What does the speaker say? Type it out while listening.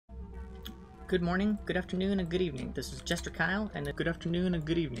Good morning, good afternoon, and good evening. This is Jester Kyle, and good afternoon and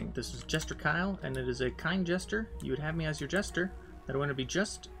good evening. This is Jester Kyle, and it is a kind jester. You would have me as your jester, that I want to be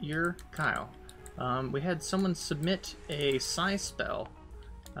just your Kyle. We had someone submit a Psi spell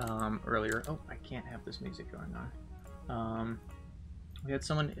earlier. Oh, I can't have this music going on. We had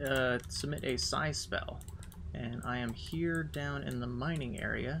someone submit a Psi spell, and I am here down in the mining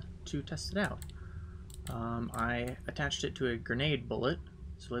area to test it out. I attached it to a grenade bullet.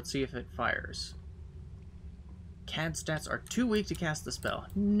 So let's see if it fires. CAD stats are too weak to cast the spell.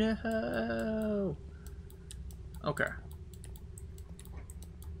 No! Okay.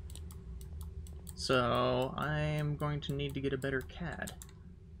 So I am going to need to get a better CAD.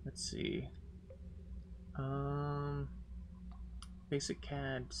 Let's see. Basic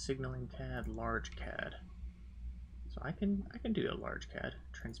CAD, signaling CAD, large CAD. So I can do a large CAD.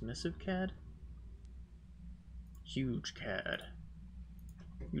 Transmissive CAD. Huge CAD.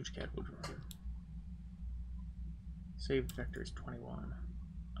 Huge CAD would run. Saved vector is 21.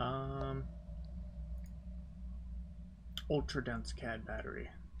 Ultra dense CAD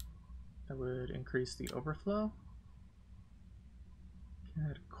battery. That would increase the overflow.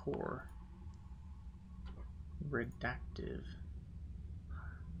 CAD core. Redactive.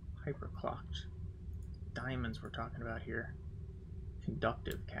 Hyperclocked. Diamonds we're talking about here.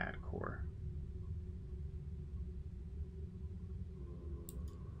 Conductive CAD core.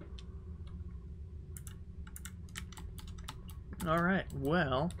 Alright,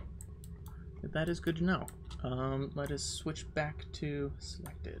 well, that is good to know. Let us switch back to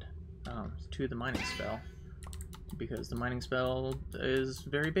selected, to the mining spell, because the mining spell is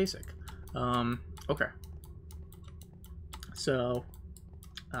very basic. Okay. So,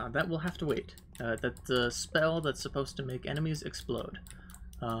 that will have to wait. That's the spell that's supposed to make enemies explode.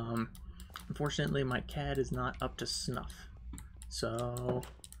 Unfortunately, my CAD is not up to snuff. So,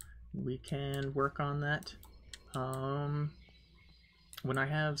 we can work on that. When I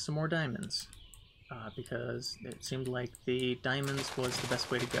have some more diamonds, because it seemed like the diamonds was the best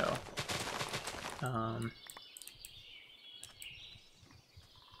way to go.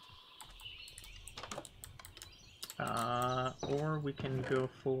 Or we can go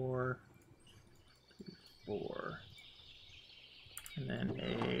for 4, and then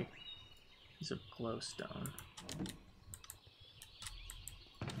a piece of glowstone.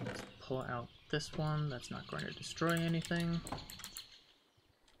 Let's pull out this one. That's not going to destroy anything.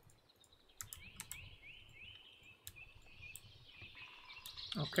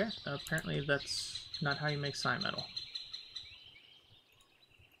 Okay, apparently that's not how you make psi metal.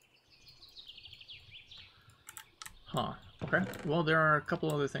 Huh, okay. Well, there are a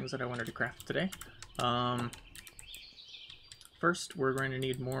couple other things that I wanted to craft today. First, we're going to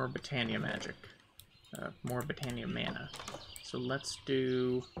need more Britannia magic. More Britannia mana. So let's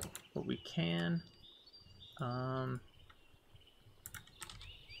do what we can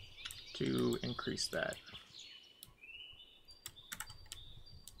to increase that.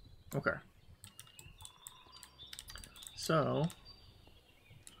 Okay. So,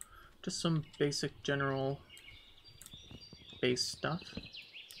 just some basic general base stuff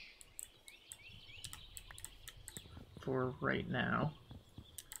for right now.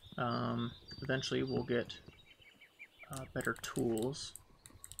 Eventually we'll get better tools.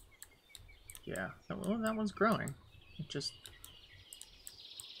 Yeah, well, that one's growing. It just...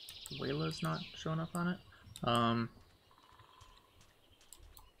 Wayla's not showing up on it.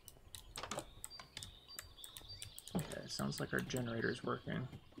 Okay, sounds like our generator's working.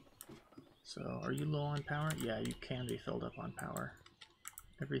 So, are you low on power? Yeah, you can be filled up on power.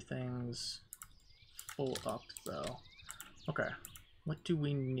 Everything's full up, though. Okay, what do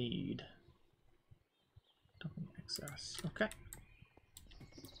we need? Dumping excess. Okay.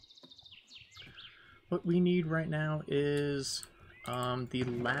 What we need right now is the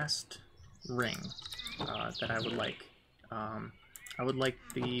last ring that I would like. I would like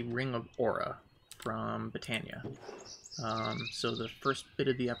the Ring of Aura from Britannia. So the first bit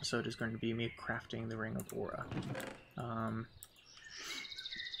of the episode is going to be me crafting the Ring of Aura.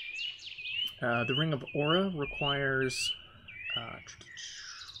 The Ring of Aura requires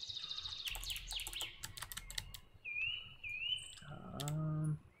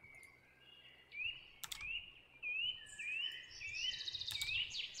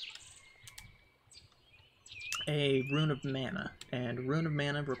a Rune of Mana, and Rune of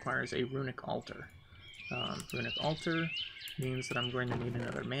Mana requires a Runic Altar. Runic Altar means that I'm going to need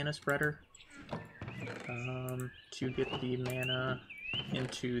another mana spreader to get the mana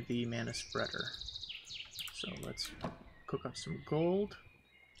into the mana spreader. So let's cook up some gold.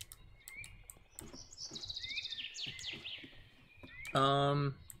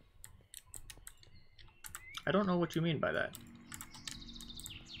 I don't know what you mean by that.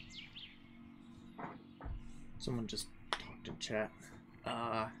 Someone just talked in chat.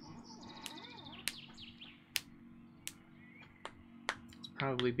 It's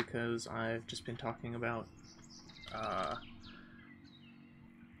probably because I've just been talking about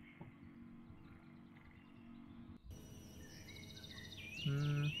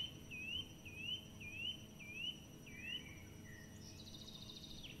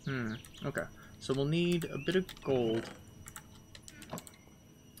okay. So we'll need a bit of gold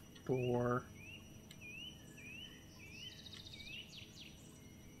for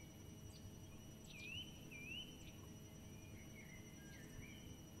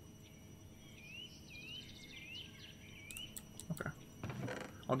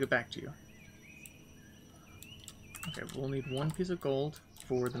I'll get back to you. Okay, we'll need 1 piece of gold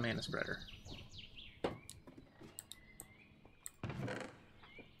for the mana spreader.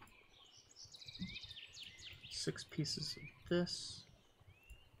 Six pieces of this,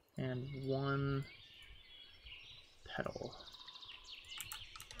 and 1 petal.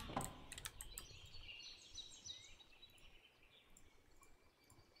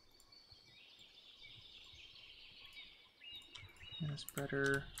 Mana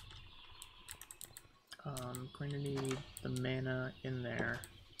spreader. Going to need the mana in there.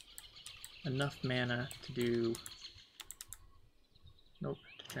 Enough mana to do... Nope,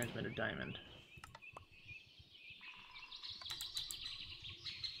 to transmit a diamond.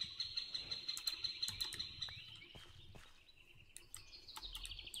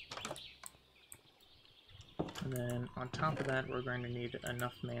 And then on top of that, we're going to need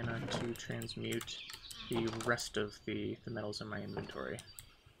enough mana to transmute the rest of the metals in my inventory.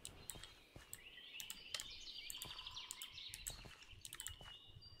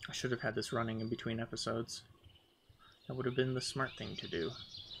 I should have had this running in between episodes. That would have been the smart thing to do.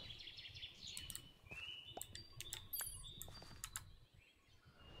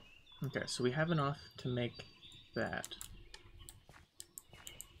 Okay, so we have enough to make that.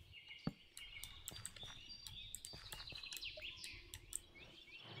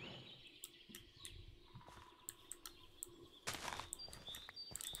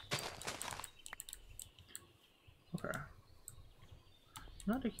 Okay.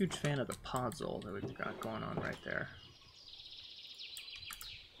 Not a huge fan of the podzol that we've got going on right there.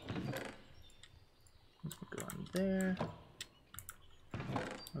 Those can go on there.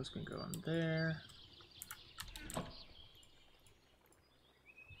 Those can go on there.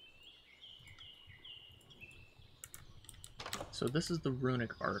 So this is the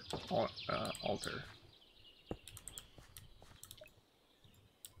runic altar.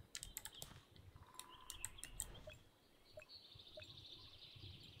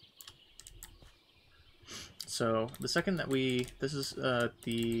 So the second that this is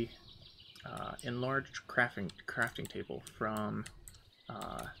the enlarged crafting table from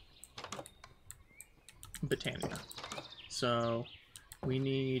Britannia. So we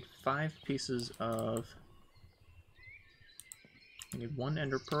need 5 pieces of. We need 1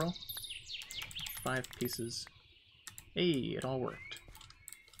 ender pearl, 5 pieces. Hey, it all worked.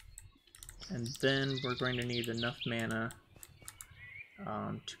 And then we're going to need enough mana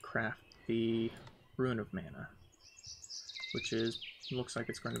to craft the Rune of Mana, which looks like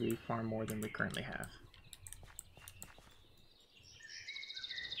it's going to be far more than we currently have.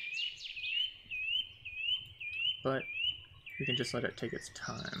 But we can just let it take its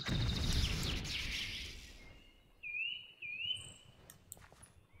time.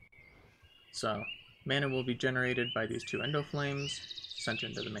 So, mana will be generated by these 2 endo flames, sent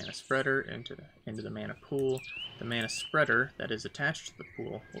into the mana spreader, into the mana pool. The mana spreader that is attached to the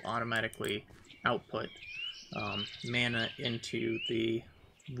pool will automatically output mana into the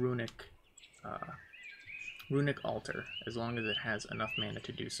runic altar, as long as it has enough mana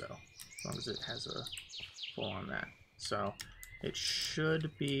to do so, as long as it has a full on that. So it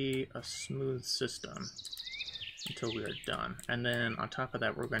should be a smooth system until we are done. And then on top of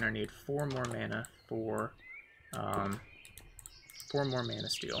that, we're going to need 4 more mana for 4 more mana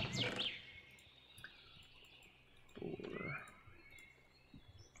steel,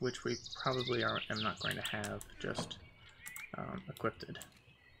 which we probably am not going to have just equipped.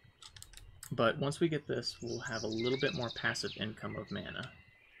 But once we get this, we'll have a little bit more passive income of mana,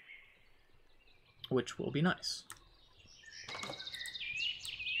 which will be nice.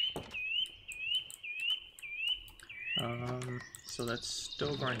 So that's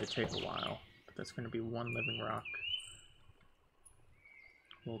still going to take a while, but that's going to be 1 living rock.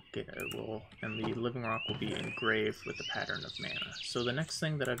 And the living rock will be engraved with the pattern of mana. So the next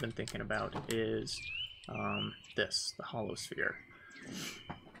thing that I've been thinking about is the hollow sphere.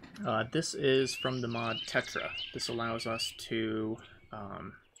 This is from the mod Tetra. This allows us to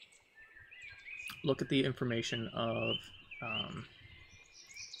look at the information of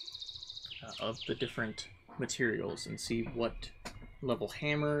the different materials and see what level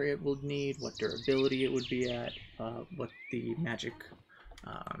hammer it will need, what durability it would be at, what the magic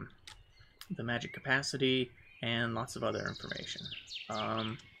capacity, and lots of other information.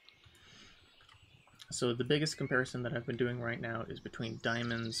 So the biggest comparison that I've been doing right now is between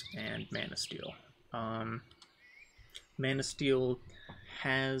diamonds and mana steel. Mana steel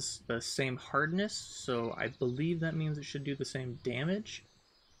has the same hardness, so I believe that means it should do the same damage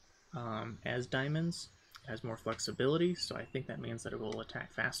as diamonds. It has more flexibility, so I think that means that it will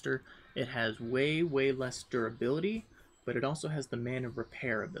attack faster. It has way less durability, but it also has the mana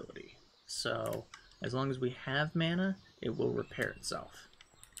repair ability. So as long as we have mana, it will repair itself.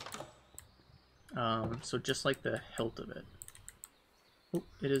 So just like the hilt of it. Oh,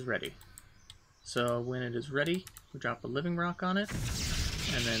 it is ready. So when it is ready, we drop a living rock on it,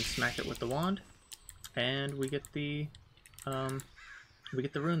 and then smack it with the wand, and we get the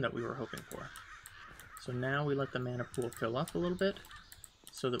rune that we were hoping for. So now we let the mana pool fill up a little bit,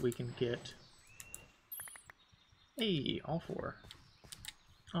 so that we can get, hey, all 4.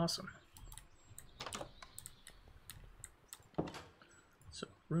 Awesome. So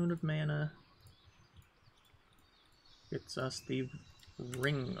rune of mana gets us the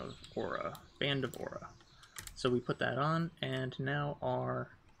ring of aura, band of aura. So we put that on, and now our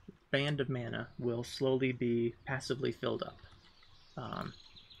band of mana will slowly be passively filled up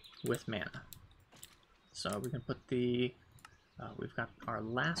with mana. So we can put the, we've got our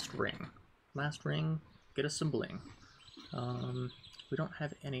last ring. Last ring, get us some bling. We don't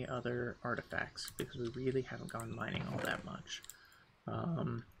have any other artifacts because we really haven't gone mining all that much.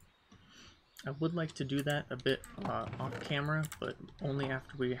 I would like to do that a bit off camera, but only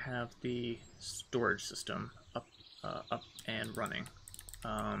after we have the storage system up and running.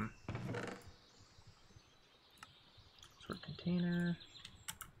 Sort container.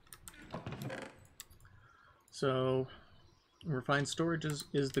 So refined storage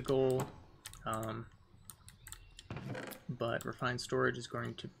is the goal, but refined storage is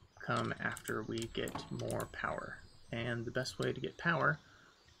going to come after we get more power. And the best way to get power,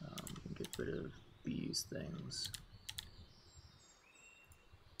 get rid of these things.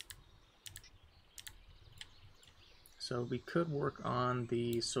 So we could work on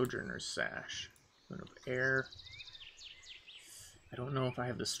the Sojourner's Sash. Of air. I don't know if I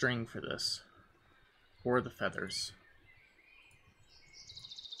have the string for this, or the feathers.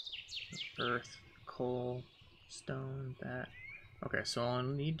 Earth, coal, stone, that. Okay, so I'll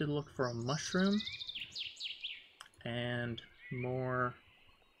need to look for a mushroom and more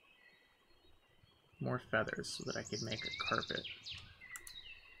feathers so that I could make a carpet.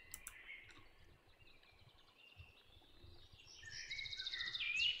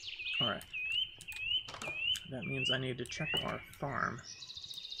 Alright. That means I need to check our farm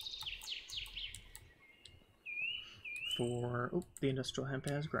for... Oh, the industrial hemp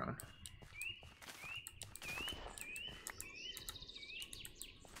has grown.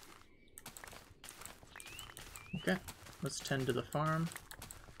 Okay, let's tend to the farm.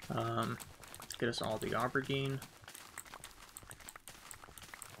 Get us all the aubergine.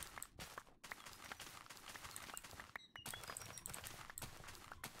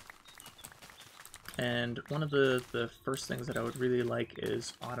 And one of the first things that I would really like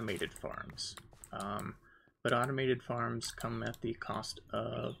is automated farms. But automated farms come at the cost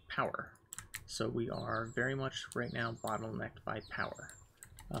of power. So we are very much right now bottlenecked by power.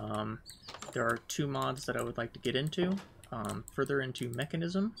 There are 2 mods that I would like to get into. Further into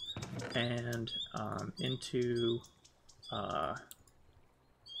mechanism and into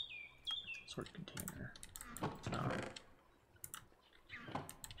sort container.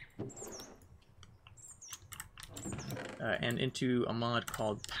 And into a mod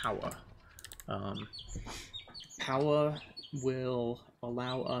called Powah. Powah will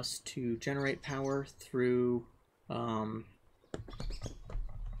allow us to generate power through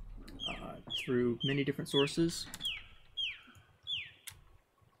many different sources.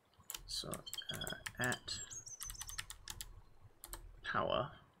 So at Powah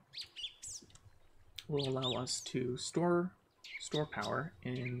will allow us to store power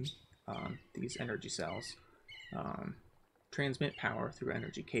in these energy cells. Transmit power through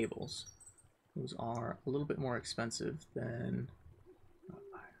energy cables. Those are a little bit more expensive than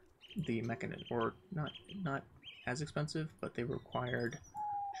the mechanism, or not as expensive, but they required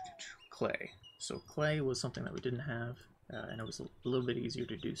clay. So clay was something that we didn't have, and it was a little bit easier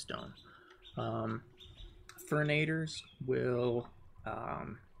to do stone. Furnators will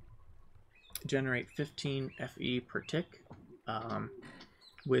generate 15 FE per tick,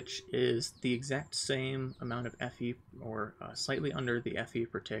 which is the exact same amount of FE, or slightly under the FE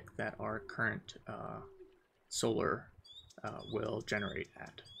per tick that our current solar will generate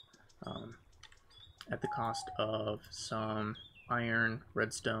at the cost of some iron,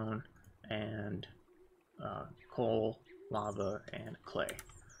 redstone, and coal, lava, and clay.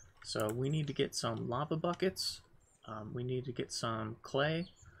 So we need to get some lava buckets, we need to get some clay,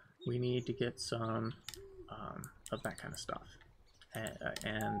 we need to get some of that kind of stuff,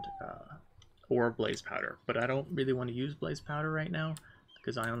 and or blaze powder. But I don't really want to use blaze powder right now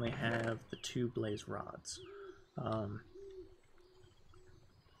because I only have the 2 blaze rods.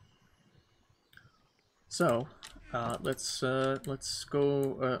 So let's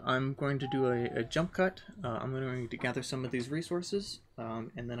go. I'm going to do a jump cut. I'm going to gather some of these resources,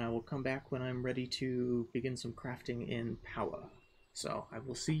 and then I will come back when I'm ready to begin some crafting in Powah. So I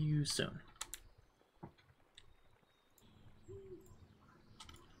will see you soon.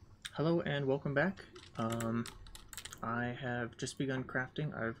 Hello and welcome back. I have just begun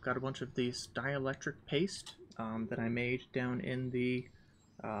crafting. I've got a bunch of these dielectric paste that I made down in the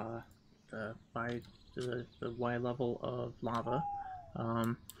by the Y level of lava.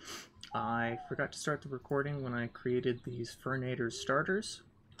 I forgot to start the recording when I created these Furnator starters.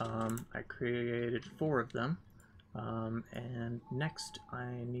 I created 4 of them, and next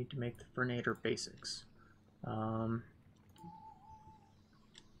I need to make the Furnator basics.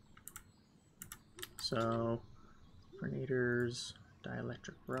 So Furnators,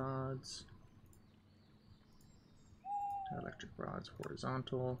 dielectric rods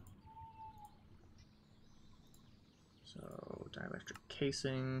horizontal. So dielectric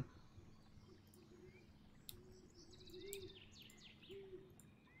casing.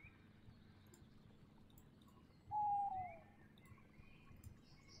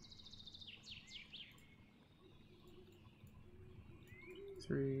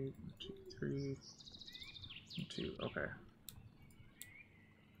 Three, 2, okay.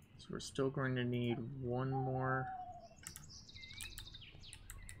 So we're still going to need 1 more.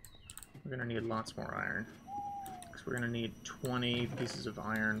 We're going to need lots more iron. Because we're going to need 20 pieces of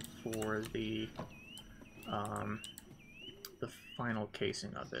iron for the final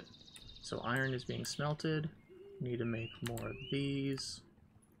casing of it. So iron is being smelted. We need to make more of these.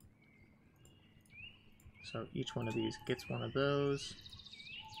 So each one of these gets one of those.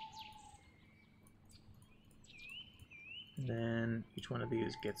 And then each one of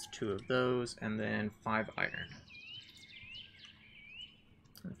these gets 2 of those, and then 5 iron.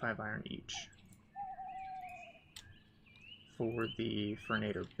 And 5 iron each for the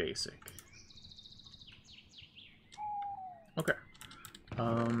Furnator basic. Okay.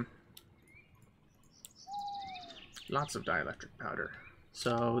 Lots of dielectric powder.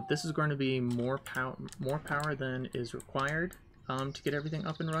 So this is going to be more power than is required to get everything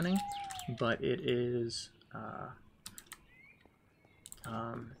up and running, but it is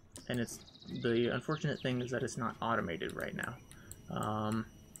and it's the unfortunate thing is that it's not automated right now.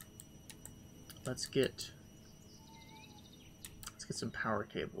 Let's get some power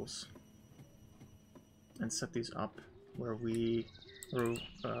cables and set these up where where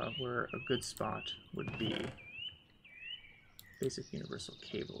a good spot would be. Basic universal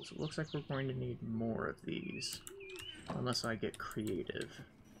cables. It looks like we're going to need more of these, unless I get creative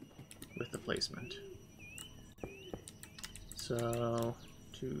with the placement. So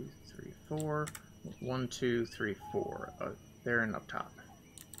 2, 3, 4, 1, 2, 3, 4. There and up top.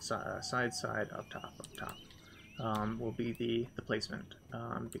 Side, up top. Will be the placement,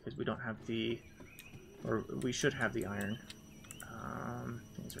 because we don't have or we should have the iron.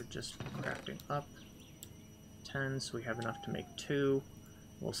 Things are just crafting up. 10, so we have enough to make 2.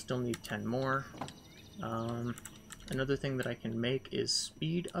 We'll still need 10 more. Another thing that I can make is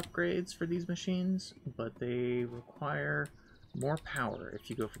speed upgrades for these machines, but they require more power if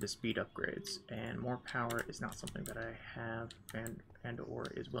you go for the speed upgrades, and more power is not something that I have and or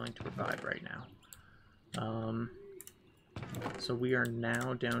is willing to provide right now. So we are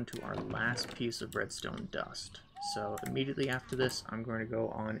now down to our last piece of redstone dust. So immediately after this, I'm going to go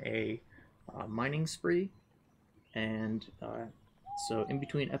on a mining spree, and so in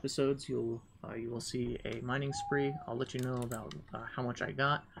between episodes, you will see a mining spree. I'll let you know about how much I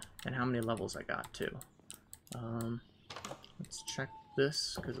got and how many levels I got too. Let's check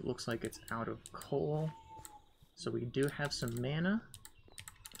this because it looks like it's out of coal. So we do have some mana.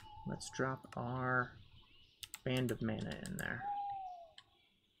 Let's drop our band of mana in there.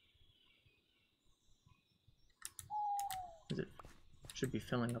 It should be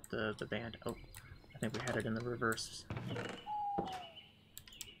filling up the band. Oh, I think we had it in the reverse.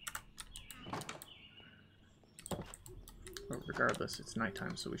 but regardless, it's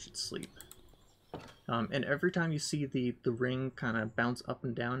nighttime, so we should sleep. And every time you see the ring kind of bounce up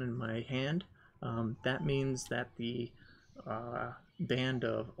and down in my hand, that means that the band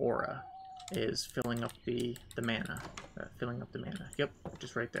of aura is filling up the mana. Filling up the mana. Yep,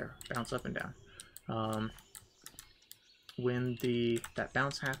 just right there. Bounce up and down. When that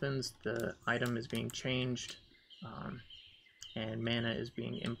bounce happens, the item is being changed, and mana is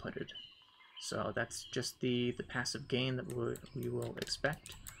being inputted. So that's just the passive gain that we will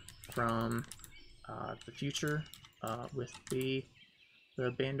expect from the future with the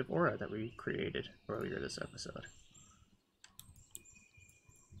band of aura that we created earlier this episode.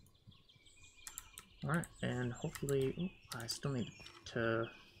 Alright, and hopefully... Ooh, I still need to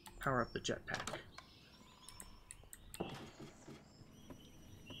power up the jetpack.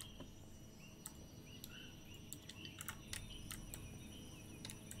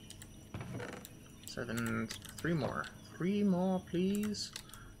 Three more. Three more, please.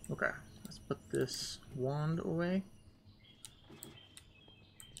 Okay, let's put this wand away.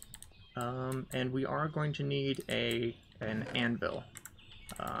 And we are going to need an anvil,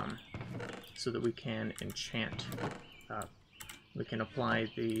 so that we can enchant. We can apply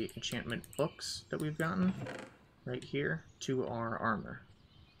the enchantment books that we've gotten right here to our armor.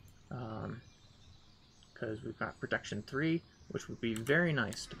 Because we've got protection 3, which would be very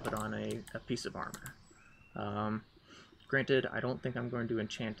nice to put on a piece of armor. Granted, I don't think I'm going to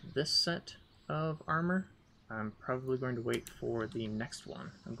enchant this set of armor. I'm probably going to wait for the next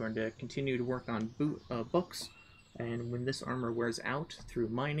one. I'm going to continue to work on books, and when this armor wears out through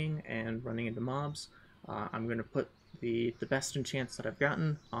mining and running into mobs, I'm going to put the best enchants that I've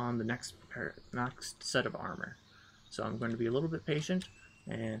gotten on the next set of armor. So I'm going to be a little bit patient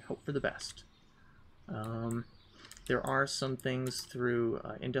and hope for the best. There are some things through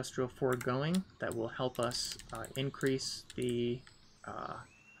industrial foregoing that will help us increase the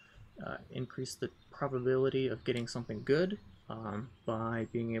probability of getting something good by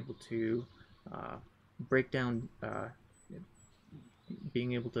being able to break down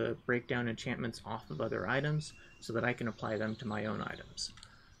enchantments off of other items so that I can apply them to my own items.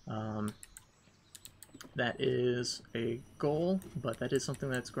 That is a goal, but that is something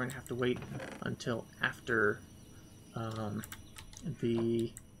that's going to have to wait until after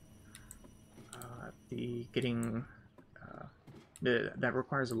that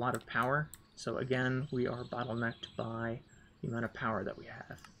requires a lot of power. So again, we are bottlenecked by the amount of power that we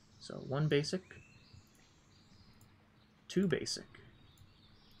have. So 1 basic, 2 basic,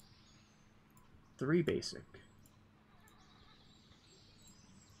 3 basic.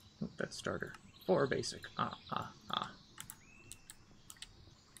 Oh, that's starter. 4 basic.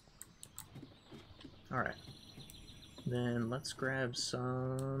 Alright. Then let's grab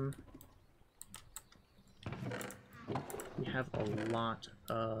some... We have a lot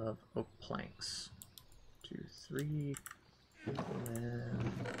of oak planks. 2, 3,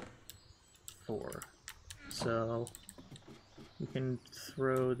 and 4. So we can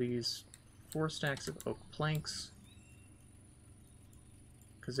throw these 4 stacks of oak planks,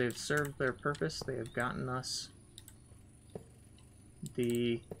 because they've served their purpose. They have gotten us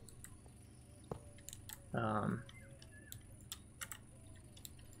the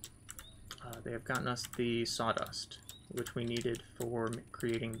sawdust, which we needed for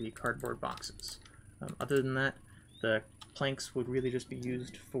creating the cardboard boxes. Other than that, the planks would really just be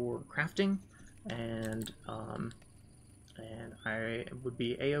used for crafting, and I would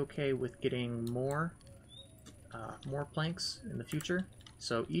be a-okay with getting more planks in the future.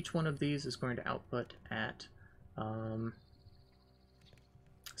 So each one of these is going to output at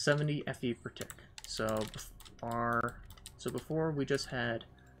 70 FE per tick. So before we just had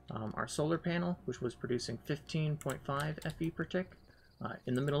our solar panel, which was producing 15.5 FE per tick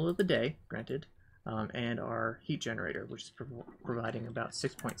in the middle of the day, granted, and our heat generator, which is providing about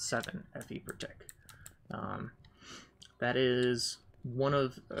 6.7 FE per tick. That is one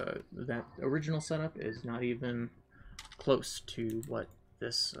of that original setup is not even close to what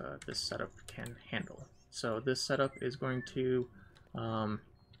this setup can handle. So this setup is going to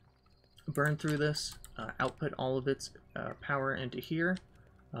burn through this, output all of its power into here.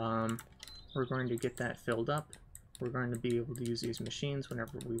 We're going to get that filled up. We're going to be able to use these machines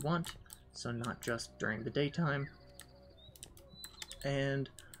whenever we want, so not just during the daytime. And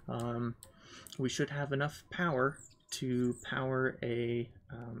we should have enough power to power a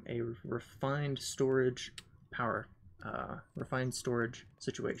refined storage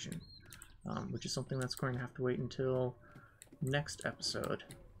situation, which is something that's going to have to wait until next episode,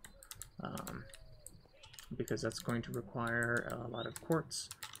 because that's going to require a lot of quartz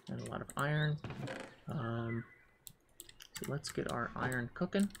and a lot of iron. So So let's get our iron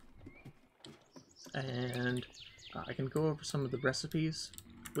cooking. And I can go over some of the recipes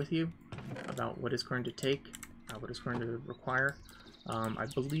with you about what it's going to take, what it's going to require. I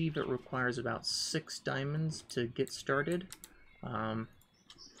believe it requires about 6 diamonds to get started.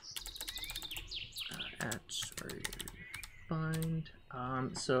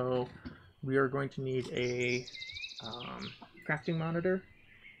 So we are going to need a crafting monitor,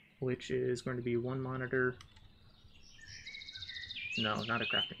 which is going to be 1 monitor. No, not a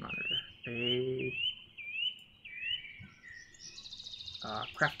crafting monitor. A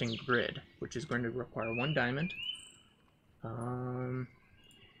crafting grid, which is going to require 1 diamond. We're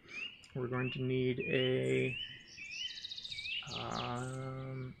going to need a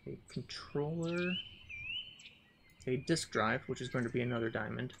controller, a disk drive, which is going to be another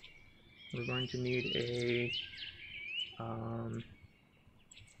diamond. We're going to need a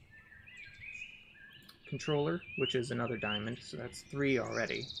controller, which is another diamond, so that's 3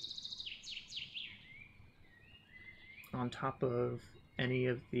 already. On top of any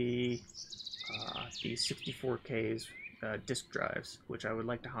of the 64Ks disk drives, which I would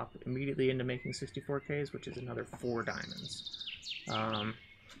like to hop immediately into making 64Ks, which is another 4 diamonds.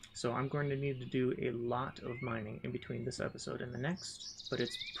 So I'm going to need to do a lot of mining in between this episode and the next, but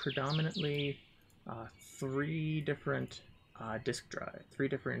it's predominantly 3 different disk drive, 3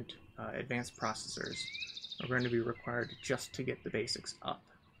 different advanced processors are going to be required just to get the basics up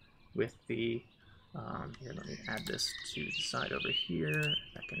with the here, let me add this to the side over here.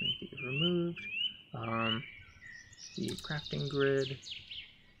 That can be removed. The crafting grid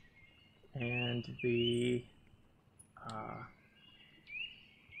and the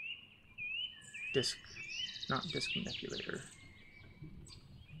disk manipulator,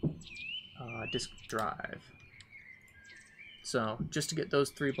 disk drive. So just to get those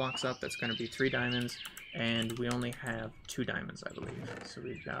 3 blocks up, that's going to be 3 diamonds, and we only have 2 diamonds, I believe. So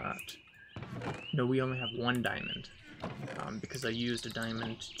we've got... No, we only have 1 diamond, because I used a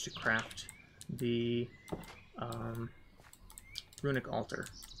diamond to craft the runic altar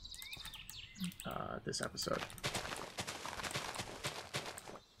this episode.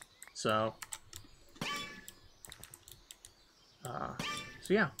 So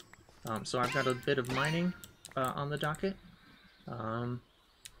yeah, so I've got a bit of mining on the docket.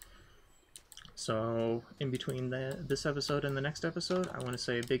 So in between this episode and the next episode, I want to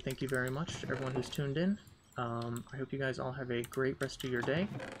say a big thank you very much to everyone who's tuned in. I hope you guys all have a great rest of your day.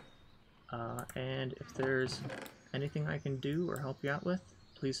 And if there's anything I can do or help you out with,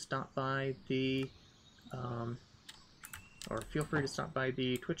 please stop by the, or feel free to stop by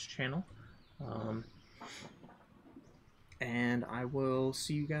the Twitch channel. And I will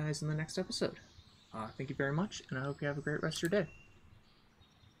see you guys in the next episode. Thank you very much, and I hope you have a great rest of your day.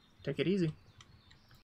 Take it easy.